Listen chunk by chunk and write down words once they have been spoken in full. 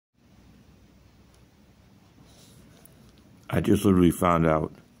I just literally found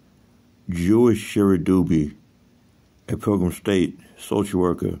out Jewish Shira Dubeys, a Pilgrim State social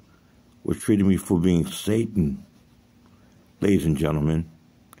worker, was treating me for being Satan. Ladies and gentlemen,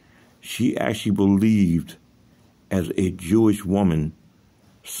 she actually believed, as a Jewish woman,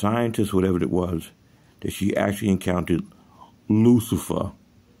 scientist, whatever it was, that she actually encountered Lucifer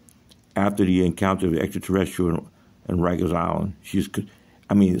after the encounter of the extraterrestrial in Rikers Island.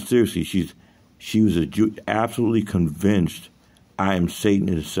 Seriously, she was absolutely convinced I am Satan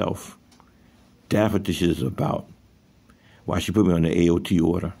itself. That's what this shit is about. Why she put me on the AOT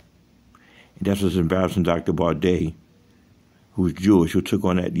order. And that's what's embarrassing Dr. Baudet, who's Jewish, who took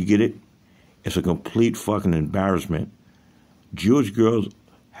on that. You get it? It's a complete fucking embarrassment. Jewish girls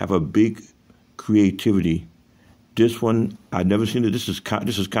have a big creativity. This one, I've never seen it. This is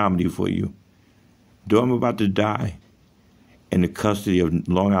comedy for you. Though I'm about to die in the custody of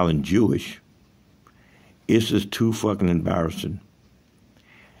Long Island Jewish, it's just too fucking embarrassing.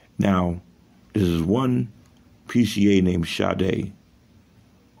 Now, this is one PCA named Sade,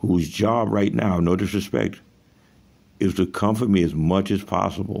 whose job right now, no disrespect, is to comfort me as much as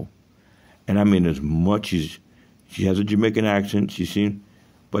possible. And I mean as much as, she has a Jamaican accent,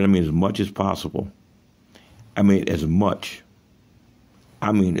 but I mean as much as possible. I mean as much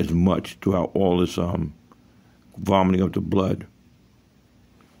throughout all this vomiting up the blood.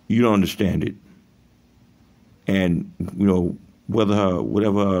 You don't understand it. And,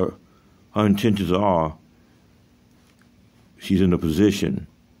 whatever her intentions are, she's in a position.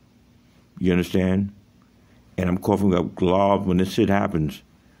 You understand? And I'm coughing up gloves when this shit happens.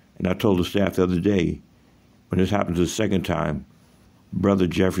 And I told the staff the other day, when this happens the second time, Brother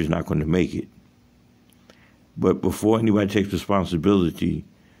Jeffrey's not going to make it. But before anybody takes responsibility,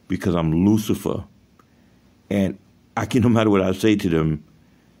 because I'm Lucifer, and no matter what I say to them,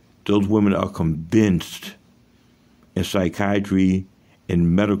 those women are convinced in psychiatry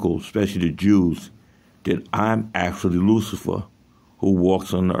and medical, especially the Jews, that I'm actually Lucifer who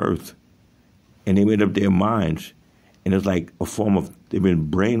walks on the earth. And they made up their minds. And it's like a form of, they've been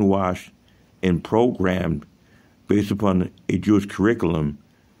brainwashed and programmed based upon a Jewish curriculum.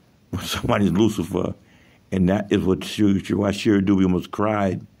 Somebody's Lucifer. And that is why Shira Dubeys almost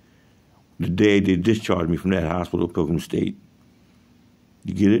cried the day they discharged me from that hospital, Pilgrim State.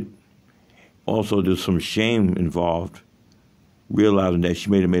 You get it? Also, there's some shame involved, realizing that she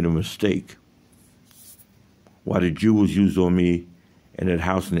made a mistake. While the Jew was used on me in that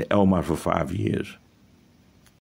house in the Elmont for 5 years.